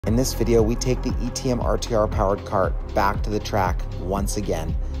In this video, we take the ETM RTR powered kart back to the track once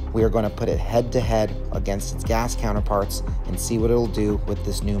again. We are going to put it head to head against its gas counterparts and see what it'll do with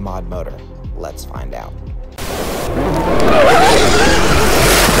this new mod motor. Let's find out.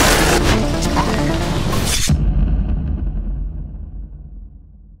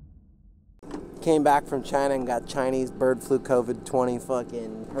 Came back from China and got Chinese bird flu COVID-20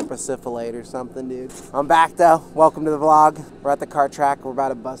 fucking herpesiphalate or something, dude. I'm back though. Welcome to the vlog. We're at the kart track. We're about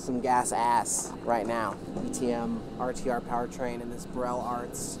to bust some gas ass right now. ETM RTR Powertrain in this Birel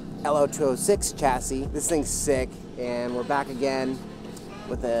Arts LO206 chassis. This thing's sick, and we're back again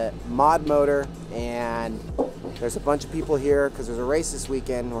with a mod motor, and there's a bunch of people here because there's a race this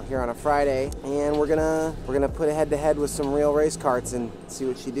weekend. We're here on a Friday, and we're gonna put it head to head with some real race karts and see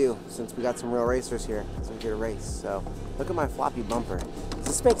what you do, since we got some real racers here. So we're here to race. So look at my floppy bumper. Does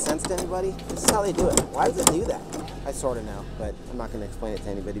this make sense to anybody? This is how they do it. Why does it do that? I sort of know, but I'm not gonna explain it to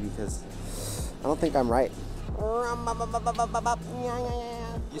anybody because I don't think I'm right.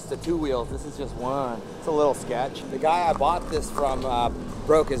 Used to two wheels, this is just one. It's a little sketch. The guy I bought this from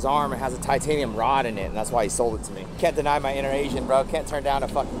broke his arm and has a titanium rod in it, and that's why he sold it to me. Can't deny my inner Asian, bro. Can't turn down a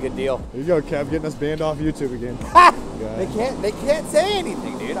fucking good deal. There you go, Kev, getting us banned off YouTube again. Ha! They can't say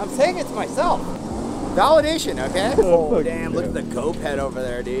anything, dude. I'm saying it to myself. Validation, okay? Oh, damn, look at the Cope head over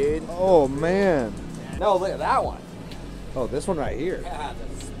there, dude. Oh, man. No, look at that one. Oh, this one right here. Yeah,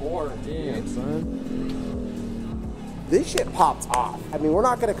 the Sport, dude. Damn, son. This shit pops off. I mean, we're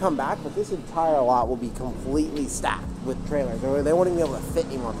not gonna come back, but this entire lot will be completely stacked with trailers. They won't even be able to fit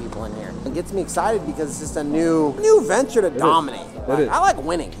any more people in here. It gets me excited because it's just a new venture to dominate. Like, I like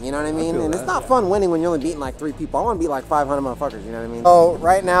winning, you know what I mean? And it's not fun winning when you're only beating like 3 people. I want to beat like 500 motherfuckers, you know what I mean? So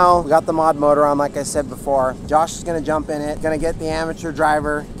right now, we got the mod motor on, like I said before. Josh is gonna jump in it, gonna get the amateur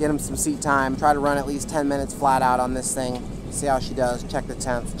driver, get him some seat time, try to run at least 10 minutes flat out on this thing. See how she does, check the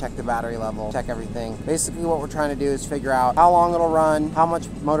temps, check the battery level, check everything. Basically what we're trying to do is figure out how long it'll run, how much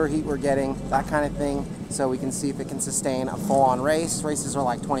motor heat we're getting, that kind of thing, so we can see if it can sustain a full-on race. Races are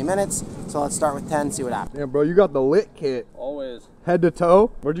like 20 minutes, so let's start with 10, see what happens. Damn, bro, you got the lit kit. Always. Head to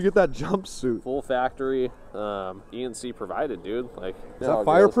toe? Where'd you get that jumpsuit? Full factory, ENC provided, dude. Like, Is that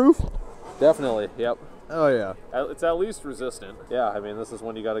fireproof? Definitely, yep. Oh, yeah. It's at least resistant. Yeah, I mean, this is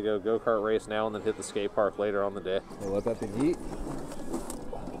when you got to go race now and then hit the skate park later on the day. We'll let that thing eat.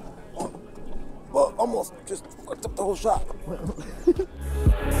 Well, almost just fucked up the whole shot. We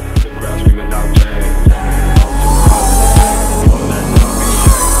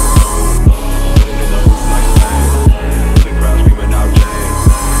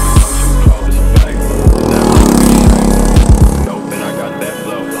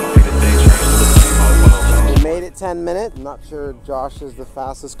made it 10 minutes. I'm not sure Josh is the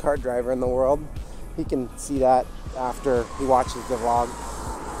fastest kart driver in the world. He can see that after he watches the vlog.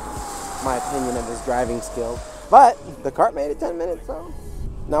 My opinion of his driving skills, but the kart made it 10 minutes, so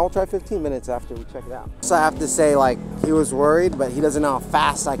now we'll try 15 minutes after we check it out. So I have to say, like, he was worried, but he doesn't know how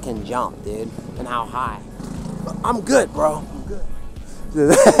fast I can jump, dude, and how high. But I'm good, bro. I'm good.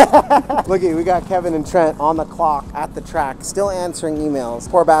 Look at, we got Kevin and Trent on the clock at the track, still answering emails.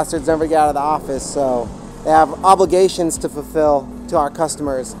 Poor bastards never get out of the office, so they have obligations to fulfill to our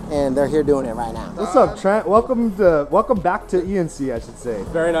customers, and they're here doing it right now. What's up, Trent? Welcome back to ENC, I should say.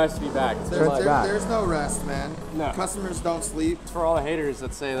 Very nice to be back. There's no rest, man. No. Customers don't sleep. It's for all the haters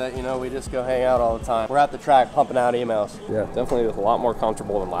that say that, you know, we just go hang out all the time. We're at the track pumping out emails. Yeah. Definitely a lot more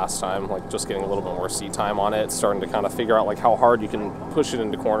comfortable than last time, like just getting a little bit more seat time on it, starting to kind of figure out like how hard you can push it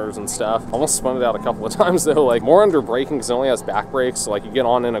into corners and stuff. Almost spun it out a couple of times though, like more under braking because it only has back brakes, so like you get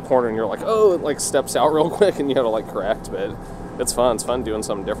on in a corner and you're like, oh, it like steps out real quick and you have to like correct, but it's fun. It's fun doing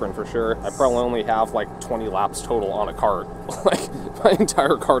something different for sure. I probably only have like 20 laps total on a kart, like my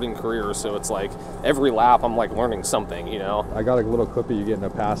entire karting career. So it's like every lap I'm like learning something, you know. I got a little clip of you getting a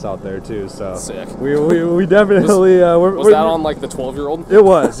pass out there too. So sick. We definitely was that on like the 12-year-old? It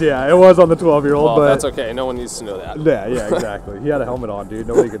was, yeah. It was on the 12-year-old. Well, but that's okay. No one needs to know that. Yeah, exactly. He had a helmet on, dude.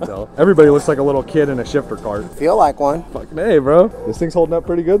 Nobody could tell. Everybody looks like a little kid in a shifter cart. Feel like one. Fucking A, bro. This thing's holding up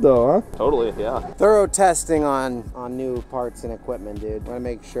pretty good though, huh? Totally, yeah. Thorough testing on new parts and equipment, dude. Want to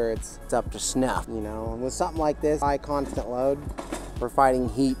make sure it's up to snuff, you know. And with something like this, high constant load, we're fighting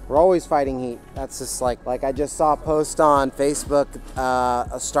heat. We're always fighting heat. That's just like I just saw a post on Facebook,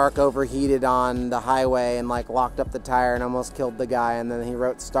 a Stark overheated on the highway and like locked up the tire and almost killed the guy. And then he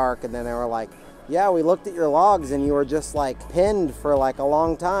wrote Stark, and then they were like, yeah, we looked at your logs and you were just like pinned for like a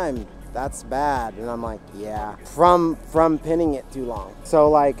long time. That's bad. And I'm like, yeah, from pinning it too long. So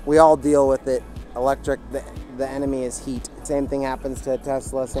like we all deal with it. Electric, the enemy is heat. Same thing happens to a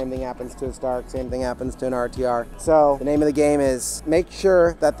Tesla, same thing happens to a Stark, same thing happens to an RTR. So the name of the game is make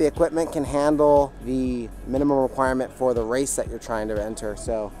sure that the equipment can handle the minimum requirement for the race that you're trying to enter.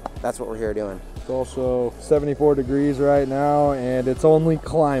 So that's what we're here doing. It's also 74 degrees right now, and it's only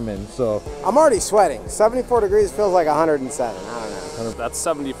climbing, so. I'm already sweating. 74 degrees feels like 107. I don't know. That's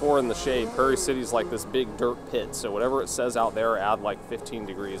 74 in the shade. Prairie City's like this big dirt pit, so whatever it says out there, add like 15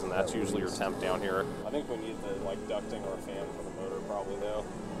 degrees, and that's usually your temp down here. I think we need the like ducting or a fan for the motor probably though.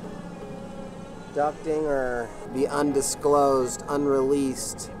 Ducting or the undisclosed,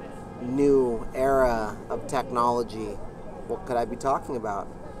 unreleased, new era of technology. What could I be talking about?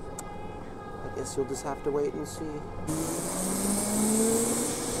 I guess you'll just have to wait and see.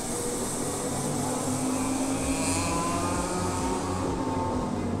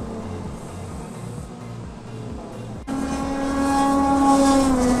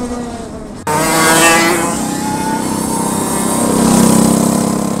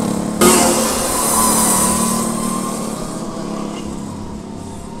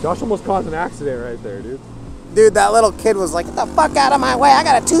 Josh almost caused an accident right there, dude. Dude, that little kid was like, get the fuck out of my way, I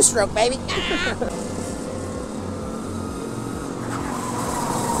got a two-stroke, baby.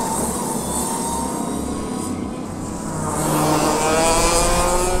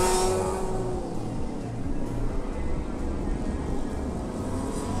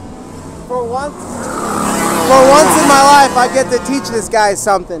 For once in my life, I get to teach this guy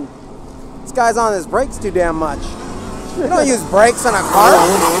something. This guy's on his brakes too damn much. You don't use brakes on a car.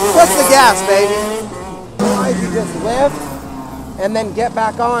 What's the gas, baby? Otherwise, you just lift and then get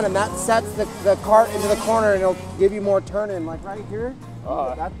back on, and that sets the cart into the corner, and it'll give you more turn-in. Like right here,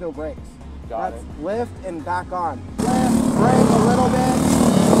 that's no brakes. That's lift and back on. Lift, brake a little bit,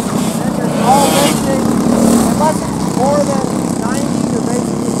 then you're all lifting. Unless it's more than 90, you're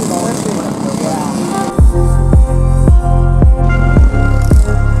basically just lifting. Yeah.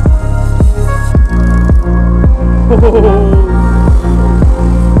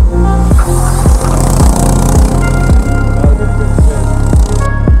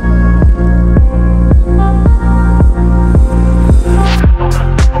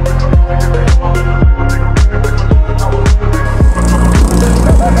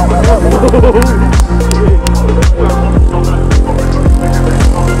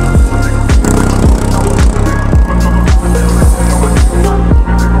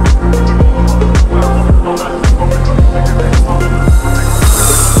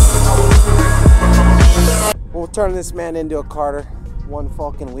 Turn this man into a carter, one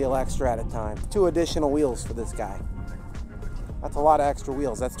fucking wheel extra at a time. 2 additional wheels for this guy. That's a lot of extra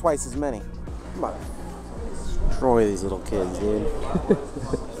wheels. That's twice as many. I'm about to destroy these little kids, dude. You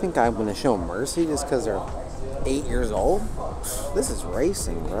think I'm gonna show mercy just because they're 8 years old? This is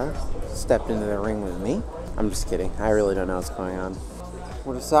racing, bro. Stepped into the ring with me. I'm just kidding. I really don't know what's going on.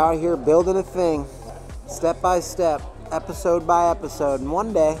 We're just out here building a thing, step by step. Episode by episode, and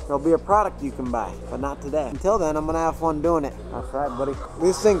one day there'll be a product you can buy, but not today. Until then, I'm gonna have fun doing it. That's right, buddy.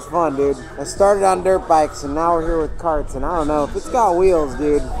 This thing's fun, dude. I started on dirt bikes, and now we're here with karts, and I don't know, if it's got wheels,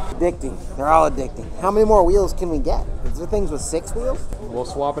 dude, addicting. They're all addicting. How many more wheels can we get? Is there things with 6 wheels? We'll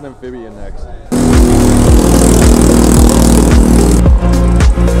swap an amphibian next.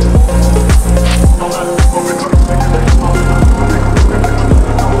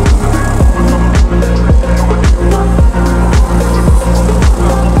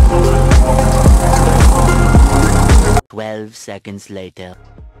 12 seconds later.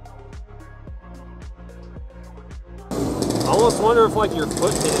 I almost wonder if like your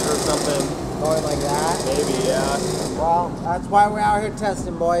foot hit it or something. Going like that? Maybe, yeah. Well, that's why we're out here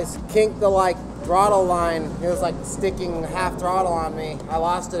testing, boys. Kinked the throttle line. It was like sticking half throttle on me. I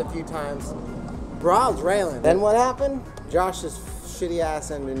lost it a few times. Bro, I was railing. Then what happened? Josh's shitty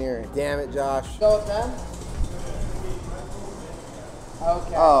ass engineering. Damn it, Josh. Go with them?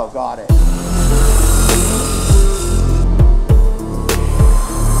 Okay. Oh, got it.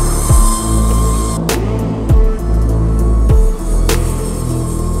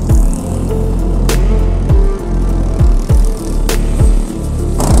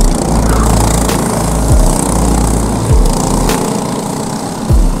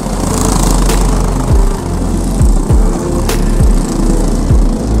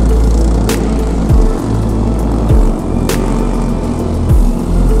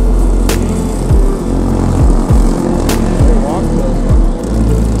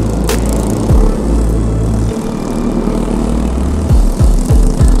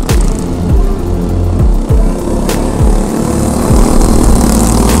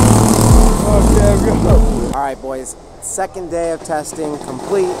 Boys, second day of testing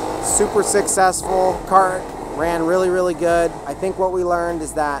complete, super successful. Kart ran really, really good. I think what we learned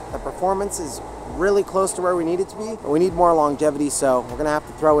is that the performance is really close to where we need it to be, but we need more longevity, so we're gonna have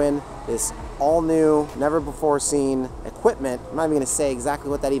to throw in this all new, never before seen equipment. I'm not even gonna say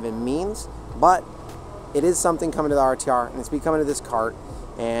exactly what that even means, but it is something coming to the RTR, and it's be coming to this kart,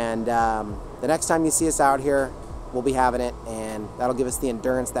 and the next time you see us out here, we'll be having it, and that'll give us the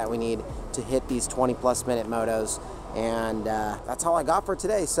endurance that we need to hit these 20+ minute motos. And that's all I got for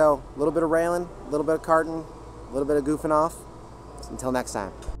today. So a little bit of railing, a little bit of karting, a little bit of goofing off. Until next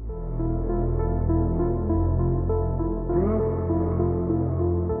time.